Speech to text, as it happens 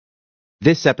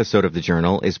This episode of The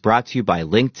Journal is brought to you by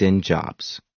LinkedIn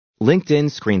Jobs. LinkedIn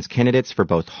screens candidates for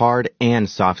both hard and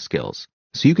soft skills,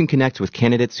 so you can connect with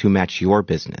candidates who match your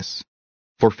business.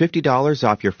 For $50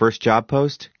 off your first job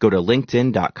post, go to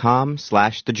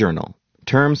linkedin.com/thejournal.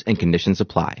 Terms and conditions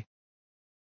apply.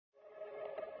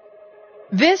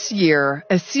 This year,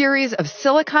 a series of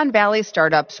Silicon Valley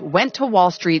startups went to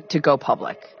Wall Street to go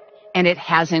public, and it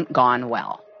hasn't gone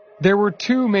well. There were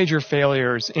two major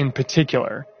failures in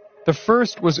particular. The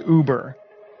first was Uber.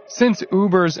 Since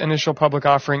Uber's initial public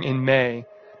offering in May,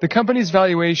 the company's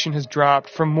valuation has dropped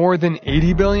from more than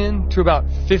 $80 billion to about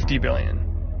 $50 billion.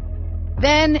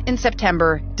 Then, in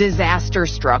September, disaster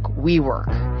struck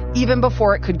WeWork, even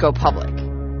before it could go public.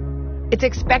 Its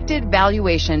expected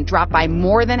valuation dropped by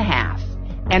more than half,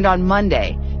 and on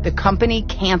Monday, the company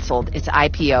canceled its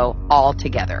IPO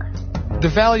altogether. The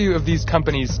value of these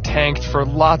companies tanked for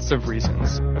lots of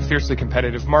reasons: a fiercely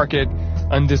competitive market,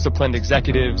 undisciplined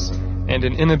executives, and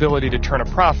an inability to turn a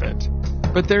profit.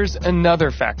 But there's another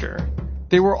factor.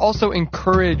 They were also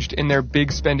encouraged in their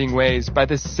big spending ways by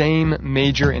the same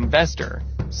major investor,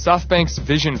 SoftBank's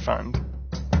Vision Fund.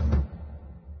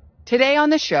 Today on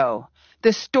the show,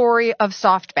 the story of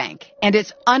SoftBank and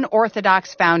its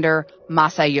unorthodox founder,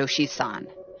 Masa Son.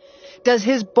 Does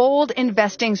his bold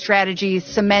investing strategy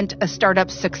cement a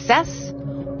startup's success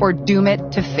or doom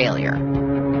it to failure?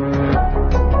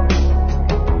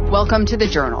 Welcome to The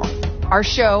Journal, our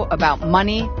show about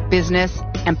money, business,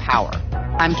 and power.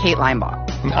 I'm Kate Linebaugh.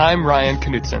 And I'm Ryan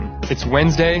Knutson. It's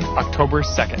Wednesday, October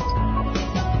 2nd.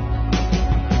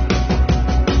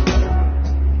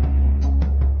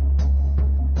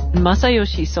 Masa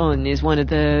Son is one of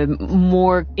the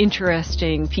more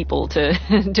interesting people to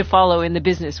follow in the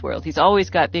business world. He's always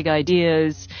got big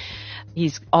ideas.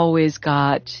 He's always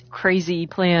got crazy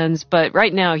plans. But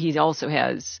right now he also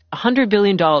has $100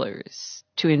 billion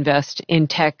to invest in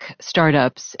tech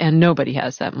startups, and nobody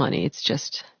has that money. it's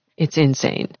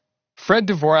insane. Fred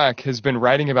Dvorak has been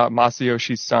writing about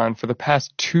Masa Son for the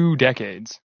past 2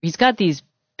 decades. He's got these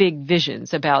big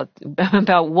visions about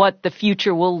what the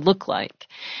future will look like.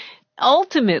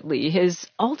 Ultimately, his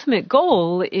ultimate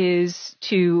goal is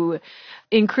to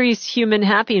increase human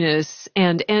happiness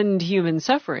and end human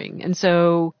suffering. And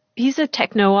so he's a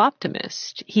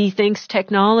techno-optimist. He thinks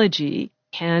technology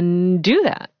can do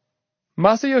that.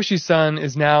 Masa Son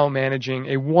is now managing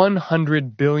a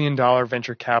 $100 billion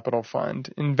venture capital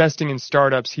fund, investing in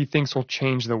startups he thinks will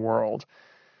change the world.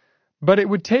 But it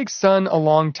would take Son a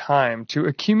long time to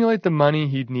accumulate the money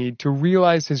he'd need to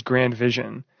realize his grand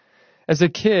vision. As a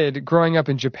kid growing up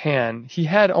in Japan, he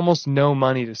had almost no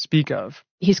money to speak of.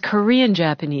 He's Korean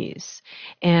Japanese,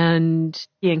 and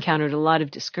he encountered a lot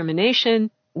of discrimination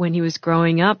when he was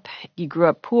growing up. He grew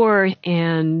up poor,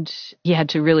 and he had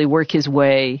to really work his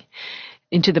way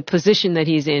into the position that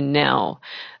he's in now.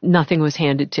 Nothing was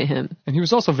handed to him. And he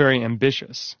was also very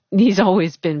ambitious. He's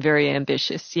always been very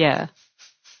ambitious, yeah.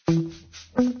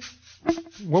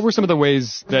 What were some of the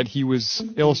ways that he was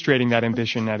illustrating that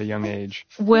ambition at a young age?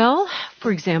 Well,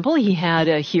 for example, he had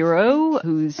a hero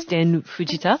who's Den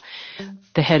Fujita,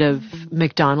 the head of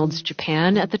McDonald's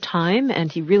Japan at the time,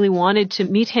 and he really wanted to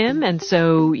meet him. And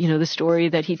so, the story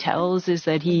that he tells is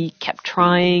that he kept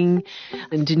trying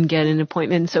and didn't get an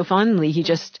appointment. And so finally, he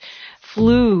just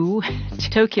flew to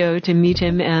Tokyo to meet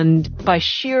him, and by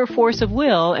sheer force of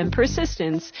will and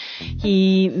persistence,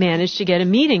 he managed to get a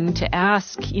meeting to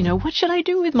ask, what should I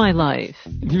do with my life?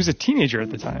 He was a teenager at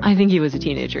the time. I think he was a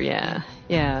teenager, yeah.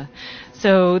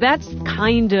 So that's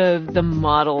kind of the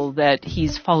model that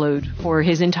he's followed for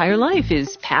his entire life,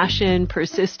 is passion,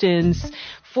 persistence,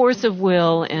 force of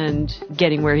will, and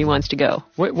getting where he wants to go.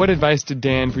 What advice did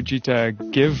Dan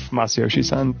Fujita give Masa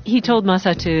Son? He told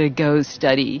Masa to go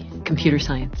study computer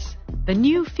science, the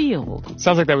new field.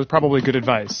 Sounds like that was probably good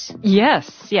advice.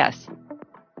 Yes.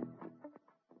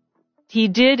 He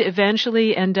did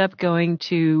eventually end up going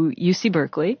to UC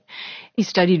Berkeley. He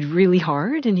studied really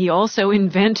hard, and he also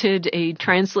invented a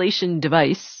translation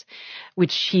device,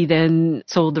 which he then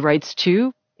sold the rights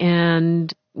to,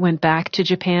 and went back to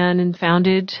Japan and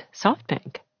founded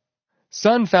SoftBank.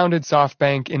 Son founded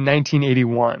SoftBank in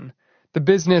 1981. The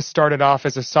business started off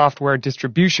as a software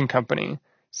distribution company,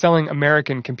 selling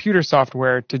American computer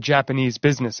software to Japanese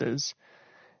businesses.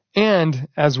 And,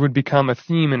 as would become a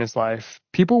theme in his life,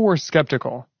 people were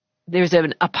skeptical. There's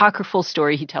an apocryphal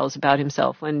story he tells about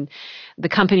himself when the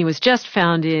company was just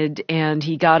founded, and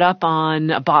he got up on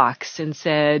a box and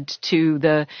said to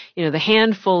the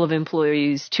handful of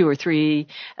employees, 2 or 3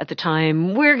 at the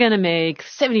time, we're going to make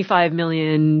 $75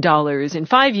 million in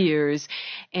 5 years.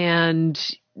 And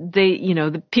they,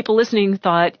 the people listening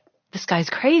thought, this guy's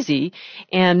crazy,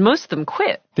 and most of them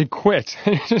quit. They quit.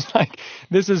 It's just like,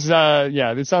 this is,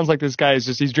 it sounds like this guy is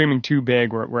just, he's dreaming too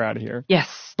big, we're out of here. Yes.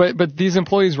 But these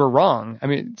employees were wrong. I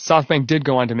mean, SoftBank did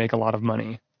go on to make a lot of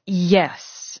money.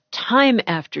 Yes. Time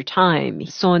after time,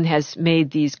 Son has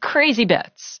made these crazy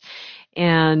bets.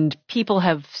 And people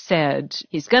have said,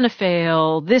 he's going to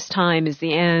fail, this time is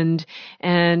the end,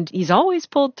 and he's always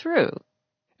pulled through.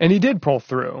 And he did pull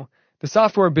through. The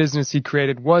software business he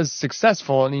created was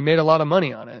successful, and he made a lot of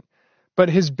money on it. But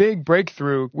his big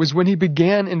breakthrough was when he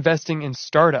began investing in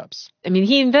startups. I mean,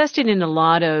 he invested in a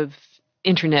lot of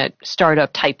internet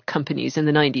startup type companies in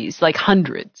the 90s, like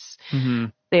hundreds. Mm-hmm.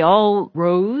 They all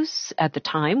rose at the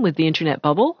time with the internet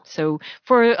bubble. So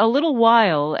for a little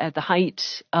while at the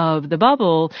height of the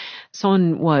bubble,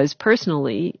 Son was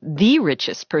personally the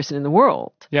richest person in the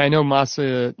world. Yeah, I know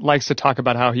Masa likes to talk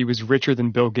about how he was richer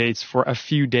than Bill Gates for a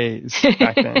few days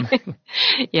back then.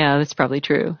 Yeah, that's probably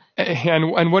true.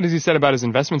 And what has he said about his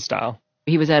investment style?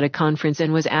 He was at a conference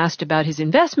and was asked about his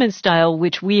investment style,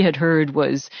 which we had heard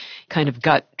was kind of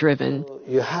gut-driven.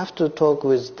 You have to talk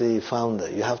with the founder.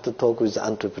 You have to talk with the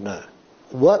entrepreneur.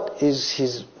 What is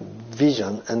his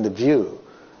vision and the view?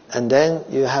 And then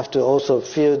you have to also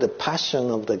feel the passion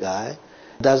of the guy.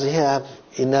 Does he have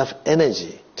enough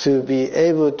energy to be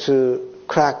able to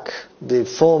crack the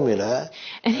formula?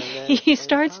 And he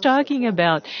starts talking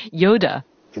about Yoda.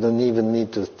 You don't even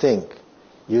need to think.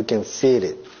 You can feel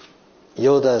it.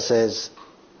 Yoda says,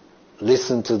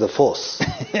 listen to the Force.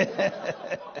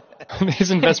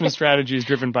 His investment strategy is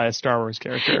driven by a Star Wars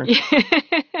character.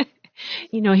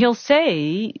 You know, he'll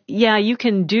say, yeah, you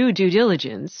can do due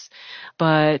diligence,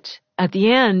 but at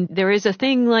the end, there is a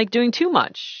thing like doing too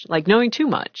much, like knowing too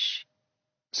much.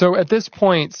 So at this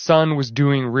point, Son was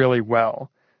doing really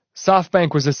well.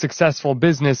 SoftBank was a successful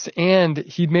business, and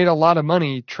he'd made a lot of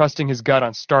money trusting his gut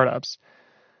on startups.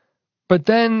 But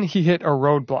then he hit a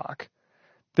roadblock.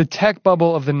 The tech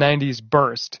bubble of the 90s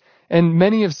burst, and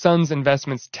many of Son's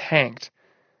investments tanked.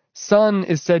 Son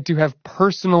is said to have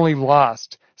personally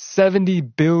lost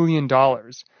 $70 billion,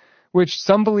 which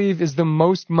some believe is the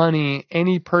most money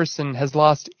any person has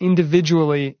lost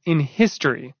individually in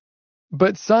history.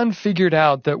 But Son figured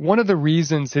out that one of the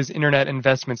reasons his internet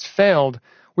investments failed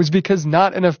was because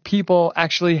not enough people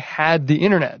actually had the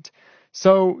internet.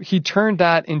 So he turned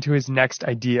that into his next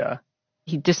idea.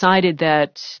 He decided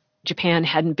that Japan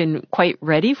hadn't been quite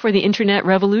ready for the internet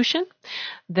revolution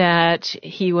that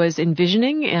he was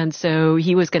envisioning, and so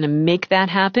he was going to make that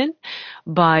happen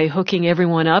by hooking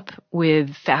everyone up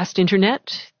with fast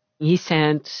internet. He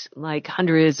sent like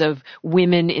hundreds of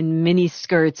women in mini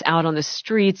skirts out on the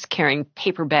streets carrying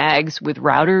paper bags with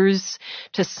routers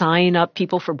to sign up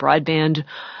people for broadband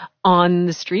on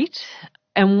the street.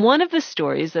 And one of the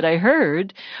stories that I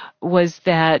heard was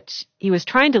that he was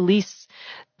trying to lease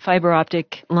fiber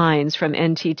optic lines from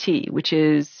NTT, which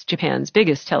is Japan's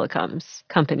biggest telecoms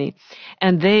company.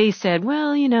 And they said,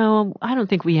 well, you know, I don't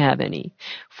think we have any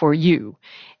for you.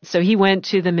 So he went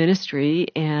to the ministry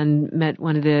and met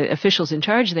one of the officials in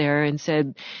charge there and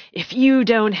said, if you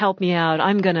don't help me out,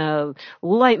 I'm going to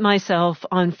light myself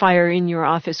on fire in your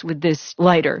office with this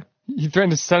lighter. He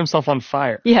threatened to set himself on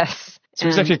fire. Yes. So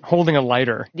he's actually holding a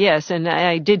lighter. Yes, and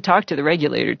I did talk to the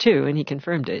regulator, too, and he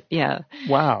confirmed it. Yeah.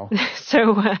 Wow.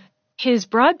 So his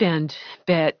broadband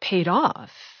bet paid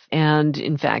off. And,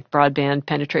 in fact, broadband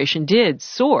penetration did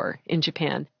soar in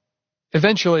Japan.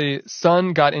 Eventually,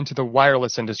 Son got into the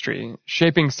wireless industry,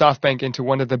 shaping SoftBank into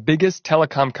one of the biggest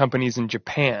telecom companies in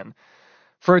Japan.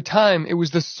 For a time, it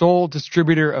was the sole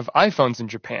distributor of iPhones in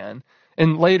Japan.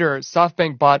 And later,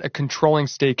 SoftBank bought a controlling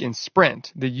stake in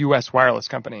Sprint, the U.S. wireless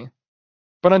company.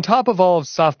 But on top of all of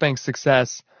SoftBank's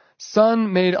success,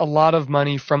 Son made a lot of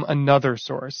money from another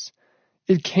source.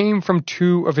 It came from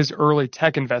two of his early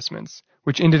tech investments,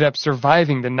 which ended up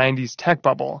surviving the 90s tech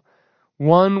bubble.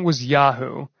 One was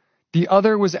Yahoo. The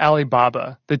other was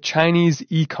Alibaba, the Chinese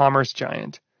e-commerce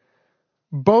giant.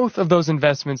 Both of those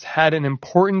investments had an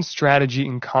important strategy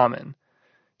in common.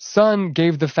 Son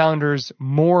gave the founders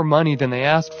more money than they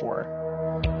asked for.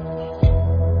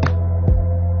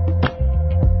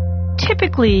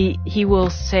 Typically, he will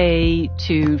say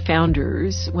to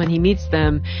founders when he meets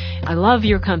them, I love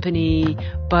your company,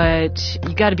 but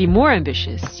you got to be more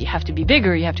ambitious. You have to be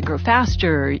bigger, you have to grow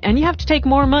faster, and you have to take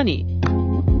more money.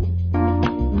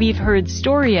 We've heard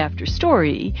story after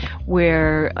story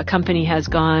where a company has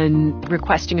gone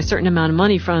requesting a certain amount of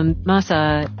money from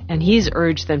Masa, and he's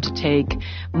urged them to take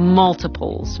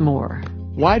multiples more.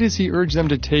 Why does he urge them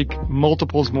to take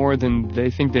multiples more than they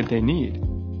think that they need?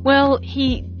 Well,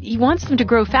 he wants them to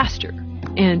grow faster.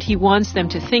 And he wants them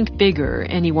to think bigger,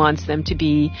 and he wants them to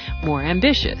be more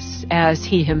ambitious, as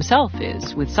he himself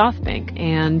is with SoftBank.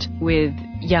 And with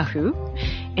Yahoo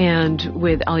and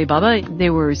with Alibaba, they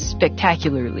were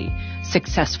spectacularly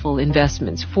successful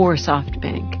investments for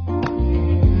SoftBank.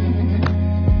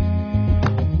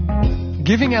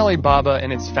 Giving Alibaba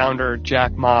and its founder,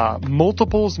 Jack Ma,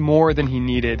 multiples more than he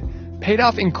needed paid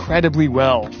off incredibly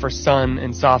well for Sun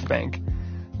and SoftBank.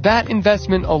 That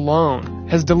investment alone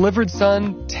has delivered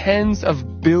Sun tens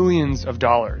of billions of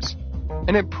dollars.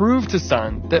 And it proved to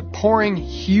Sun that pouring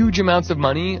huge amounts of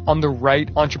money on the right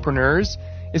entrepreneurs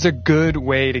is a good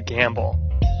way to gamble.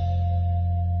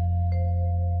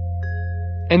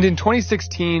 And in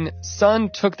 2016, Sun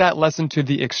took that lesson to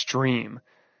the extreme.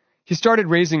 He started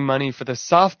raising money for the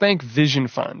SoftBank Vision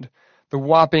Fund, the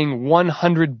whopping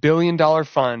 $100 billion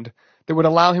fund that would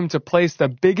allow him to place the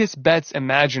biggest bets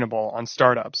imaginable on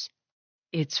startups.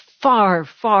 It's far,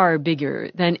 far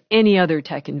bigger than any other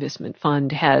tech investment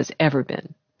fund has ever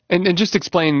been. And just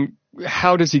explain,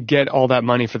 how does he get all that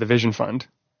money for the Vision Fund?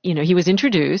 You know, he was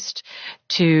introduced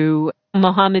to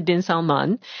Mohammed bin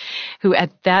Salman, who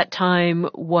at that time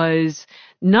was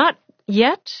not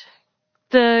yet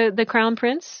the crown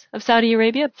prince of Saudi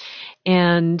Arabia.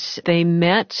 And they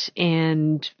met,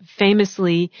 and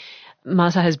famously,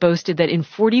 Masa has boasted that in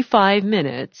 45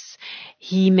 minutes,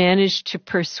 he managed to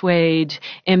persuade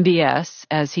MBS,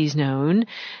 as he's known,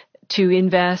 to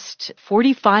invest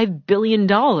 $45 billion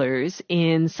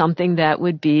in something that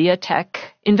would be a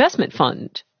tech investment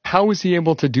fund. How was he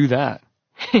able to do that?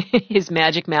 His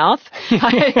magic mouth.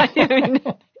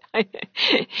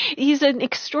 He's an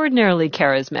extraordinarily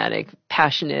charismatic,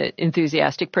 passionate,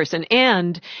 enthusiastic person.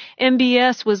 And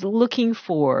MBS was looking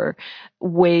for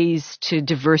ways to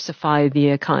diversify the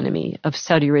economy of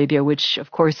Saudi Arabia, which,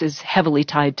 of course, is heavily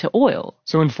tied to oil.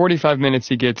 So in 45 minutes,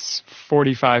 he gets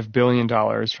 $45 billion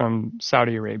from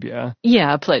Saudi Arabia.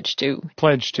 Yeah, pledged to.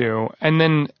 And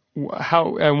then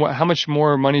how much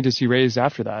more money does he raise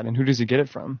after that, and who does he get it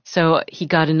from? So he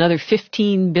got another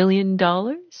 $15 billion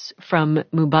from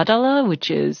Mubadala, which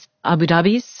is Abu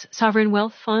Dhabi's sovereign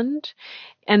wealth fund.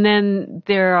 And then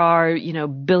there are,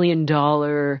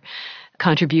 billion-dollar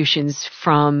contributions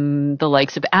from the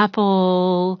likes of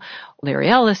Apple, Larry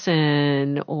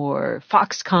Ellison, or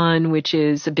Foxconn, which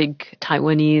is a big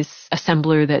Taiwanese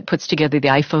assembler that puts together the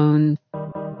iPhone.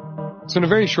 So in a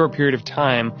very short period of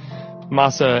time,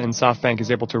 Masa and SoftBank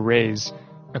is able to raise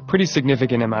a pretty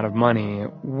significant amount of money.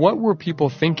 What were people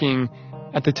thinking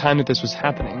at the time that this was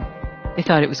happening? They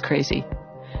thought it was crazy.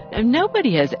 And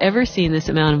nobody has ever seen this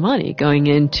amount of money going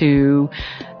into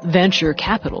venture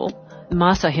capital.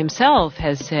 Masa himself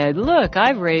has said, look,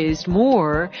 I've raised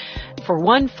more for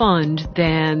one fund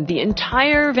than the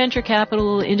entire venture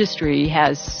capital industry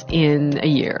has in a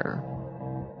year.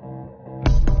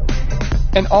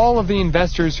 And all of the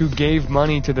investors who gave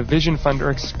money to the Vision Fund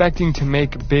are expecting to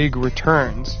make big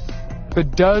returns.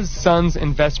 But does Sun's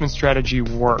investment strategy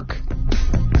work?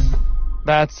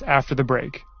 That's after the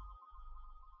break.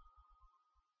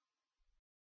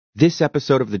 This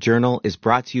episode of The Journal is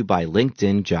brought to you by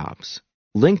LinkedIn Jobs.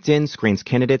 LinkedIn screens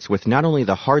candidates with not only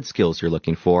the hard skills you're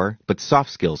looking for, but soft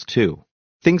skills too.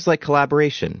 Things like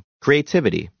collaboration,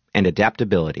 creativity, and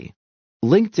adaptability.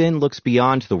 LinkedIn looks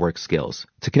beyond the work skills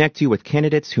to connect you with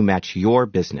candidates who match your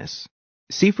business.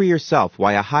 See for yourself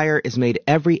why a hire is made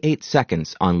every 8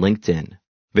 seconds on LinkedIn.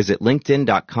 Visit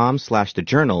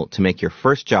linkedin.com/thejournal to make your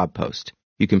first job post.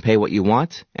 You can pay what you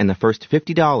want, and the first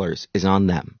 $50 is on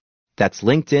them. That's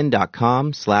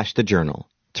linkedin.com/thejournal.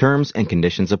 Terms and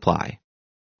conditions apply.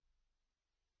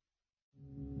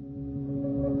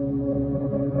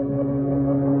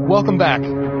 Welcome back.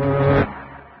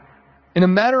 In a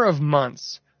matter of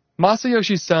months,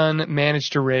 Masayoshi Son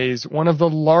managed to raise one of the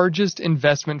largest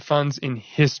investment funds in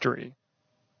history.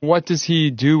 What does he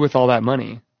do with all that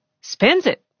money? Spends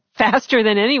it faster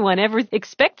than anyone ever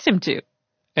expects him to.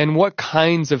 And what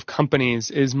kinds of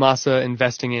companies is Masa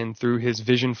investing in through his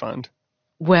Vision Fund?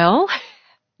 Well,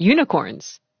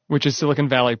 unicorns. Which is Silicon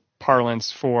Valley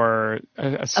parlance for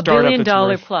a startup $1 billion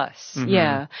that's worth, plus. Mm-hmm.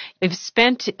 Yeah. They've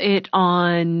spent it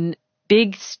on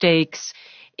big stakes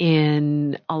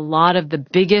in a lot of the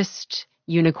biggest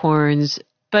unicorns,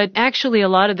 but actually a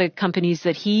lot of the companies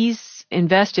that he's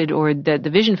invested or that the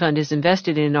Vision Fund is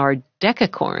invested in are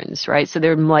decacorns, right? So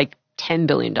they're like $10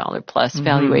 billion plus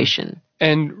valuation.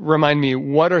 And remind me,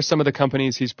 what are some of the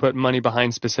companies he's put money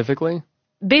behind specifically?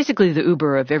 Basically the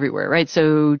Uber of everywhere, right?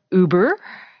 So Uber,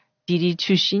 Didi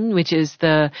Chuxin, which is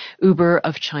the Uber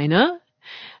of China,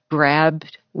 Grab,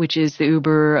 which is the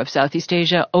Uber of Southeast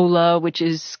Asia, Ola, which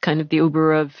is kind of the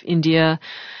Uber of India,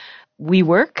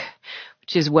 WeWork,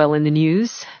 which is well in the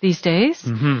news these days.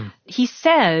 Mm-hmm. He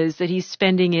says that he's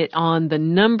spending it on the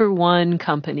number one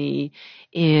company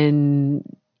in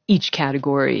each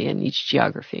category and each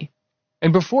geography.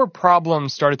 And before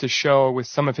problems started to show with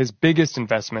some of his biggest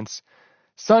investments,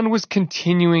 Son was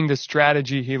continuing the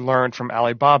strategy he learned from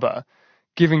Alibaba,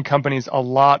 giving companies a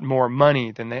lot more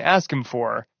money than they ask him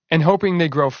for, and hoping they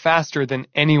grow faster than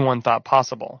anyone thought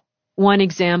possible. One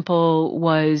example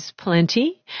was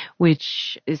Plenty,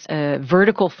 which is a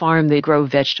vertical farm. They grow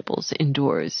vegetables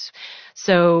indoors.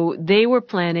 So they were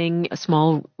planning a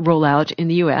small rollout in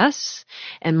the U.S.,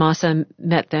 and Masa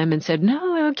met them and said,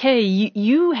 no, okay,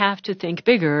 you have to think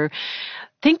bigger.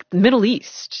 Think Middle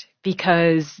East,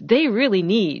 because they really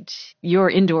need your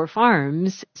indoor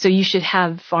farms. So you should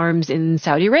have farms in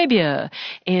Saudi Arabia,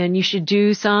 and you should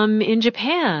do some in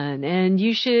Japan, and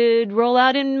you should roll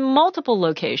out in multiple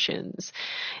locations,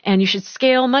 and you should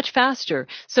scale much faster.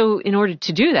 So in order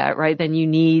to do that, right, then you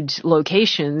need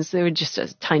locations. They're just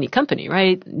a tiny company,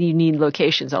 right? You need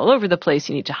locations all over the place.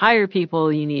 You need to hire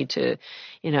people. You need to,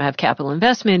 have capital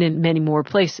investment in many more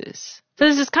places. So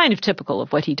this is kind of typical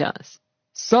of what he does.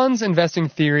 Son's investing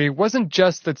theory wasn't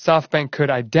just that SoftBank could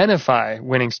identify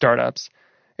winning startups.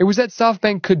 It was that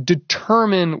SoftBank could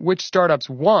determine which startups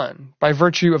won by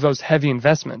virtue of those heavy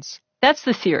investments. That's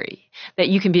the theory, that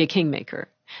you can be a kingmaker,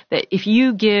 that if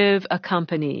you give a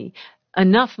company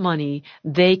enough money,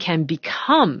 they can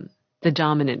become the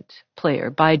dominant player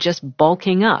by just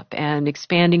bulking up and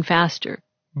expanding faster.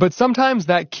 But sometimes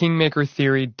that kingmaker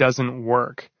theory doesn't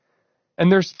work. And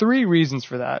there's 3 reasons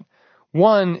for that.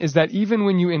 One is that even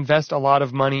when you invest a lot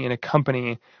of money in a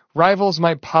company, rivals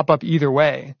might pop up either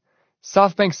way.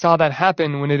 SoftBank saw that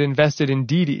happen when it invested in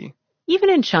Didi. Even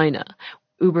in China,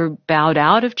 Uber bowed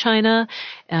out of China,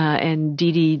 and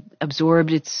Didi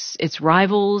absorbed its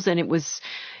rivals, and it was,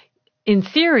 in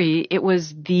theory, it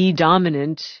was the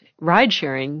dominant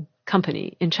ride-sharing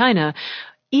company in China.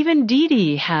 Even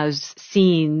Didi has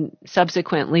seen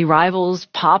subsequently rivals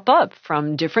pop up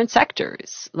from different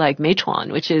sectors, like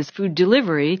Meituan, which is food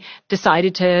delivery,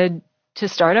 decided to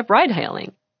start up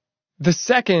ride-hailing. The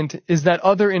second is that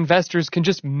other investors can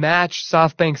just match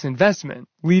SoftBank's investment,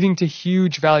 leading to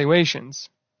huge valuations.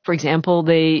 For example,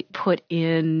 they put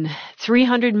in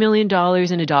 $300 million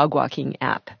in a dog walking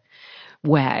app,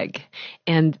 WAG.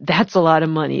 And that's a lot of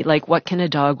money. Like, what can a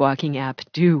dog walking app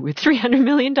do with $300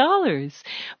 million?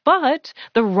 But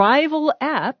the rival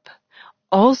app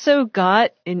also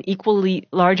got an equally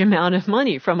large amount of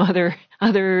money from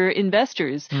other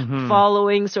investors,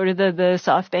 following sort of the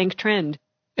SoftBank trend.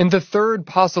 And the third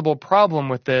possible problem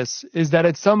with this is that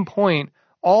at some point,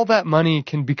 all that money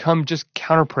can become just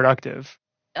counterproductive.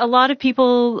 A lot of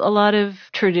people, a lot of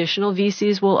traditional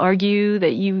VCs will argue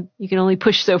that you can only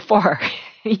push so far.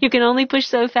 You can only push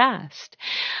so fast.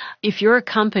 If you're a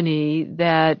company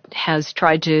that has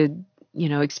tried to,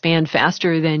 expand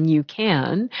faster than you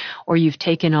can, or you've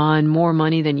taken on more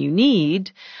money than you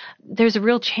need, there's a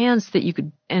real chance that you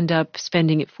could end up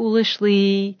spending it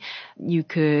foolishly. You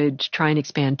could try and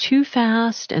expand too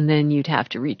fast, and then you'd have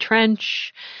to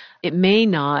retrench. It may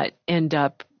not end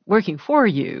up working for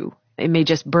you. It may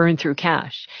just burn through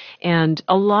cash. And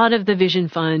a lot of the Vision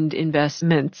Fund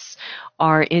investments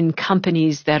are in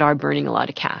companies that are burning a lot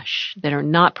of cash, that are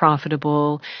not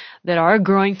profitable, that are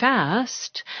growing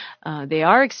fast. They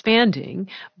are expanding,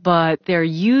 but they're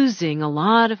using a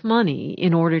lot of money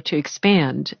in order to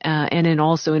expand, and then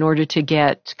also in order to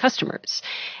get customers.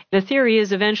 The theory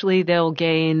is eventually they'll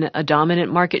gain a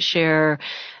dominant market share.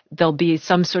 There'll be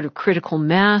some sort of critical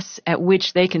mass at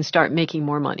which they can start making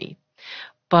more money.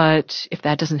 But if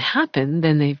that doesn't happen,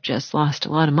 then they've just lost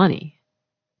a lot of money.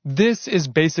 This is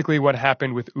basically what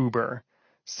happened with Uber.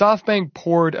 SoftBank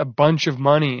poured a bunch of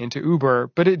money into Uber,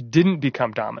 but it didn't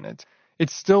become dominant.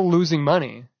 It's still losing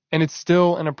money, and it's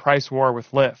still in a price war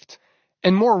with Lyft.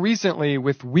 And more recently,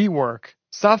 with WeWork,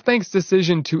 SoftBank's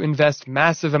decision to invest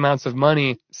massive amounts of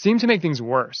money seemed to make things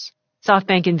worse.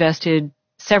 SoftBank invested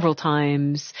several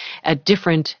times at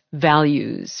different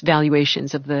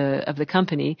valuations of the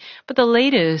company. But the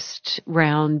latest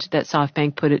round that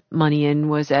SoftBank put money in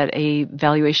was at a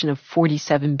valuation of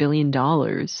 $47 billion.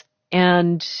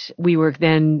 And WeWork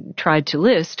then tried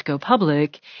to go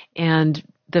public, and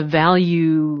the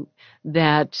value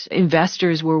that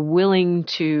investors were willing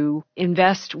to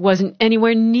invest wasn't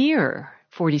anywhere near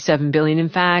 $47 billion. In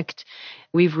fact,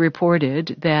 we've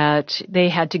reported that they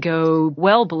had to go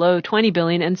well below $20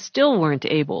 billion and still weren't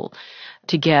able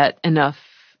to get enough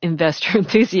investor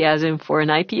enthusiasm for an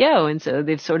IPO. And so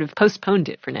they've sort of postponed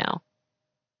it for now.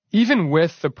 Even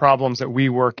with the problems at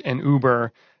WeWork and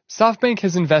Uber, SoftBank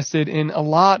has invested in a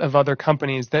lot of other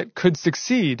companies that could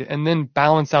succeed and then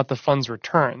balance out the fund's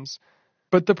returns.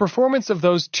 But the performance of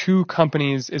those two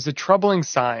companies is a troubling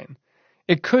sign.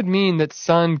 It could mean that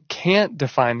Son can't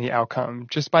define the outcome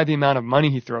just by the amount of money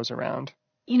he throws around.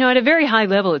 At a very high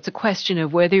level, it's a question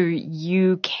of whether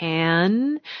you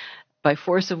can, by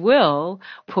force of will,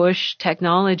 push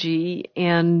technology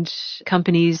and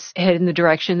companies head in the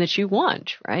direction that you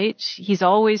want, right? He's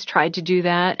always tried to do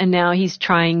that, and now he's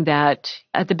trying that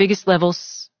at the biggest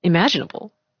levels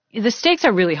imaginable. The stakes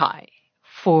are really high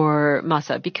for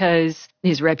Masa because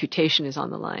his reputation is on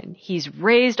the line. He's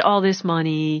raised all this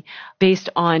money based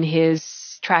on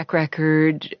his track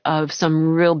record of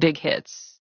some real big hits.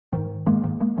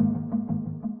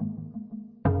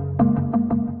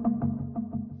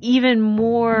 Even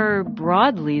more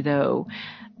broadly, though,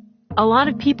 a lot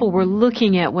of people were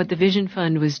looking at what the Vision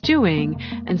Fund was doing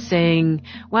and saying,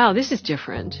 wow, this is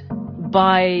different.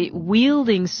 By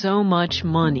wielding so much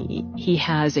money, he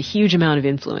has a huge amount of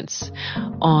influence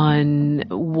on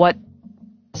what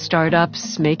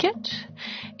startups make it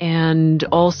and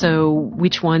also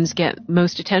which ones get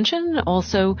most attention,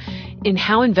 also in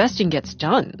how investing gets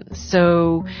done.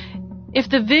 So if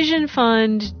the Vision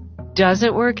Fund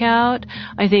doesn't work out,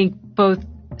 I think both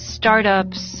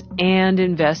startups and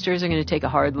investors are going to take a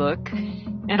hard look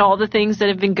at all the things that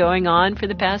have been going on for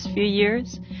the past few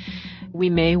years. We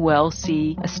may well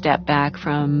see a step back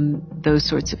from those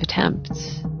sorts of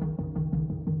attempts.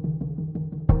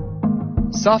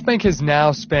 SoftBank has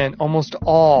now spent almost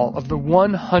all of the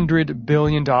 $100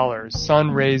 billion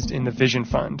Son raised in the Vision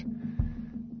Fund.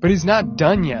 But he's not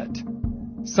done yet.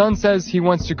 Son says he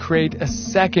wants to create a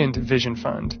second Vision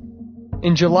Fund.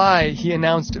 In July, he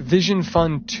announced Vision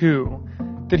Fund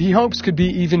 2 that he hopes could be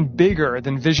even bigger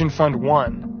than Vision Fund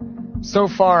 1. So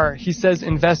far, he says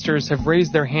investors have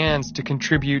raised their hands to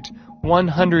contribute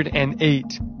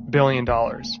 $108 billion.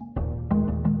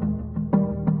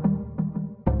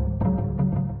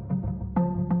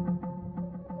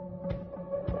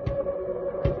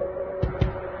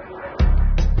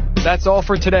 That's all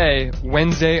for today,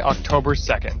 Wednesday, October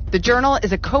 2nd. The Journal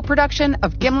is a co-production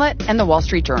of Gimlet and The Wall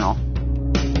Street Journal.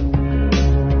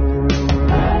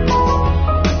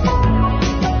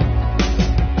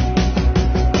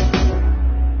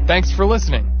 Thanks for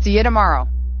listening. See you tomorrow.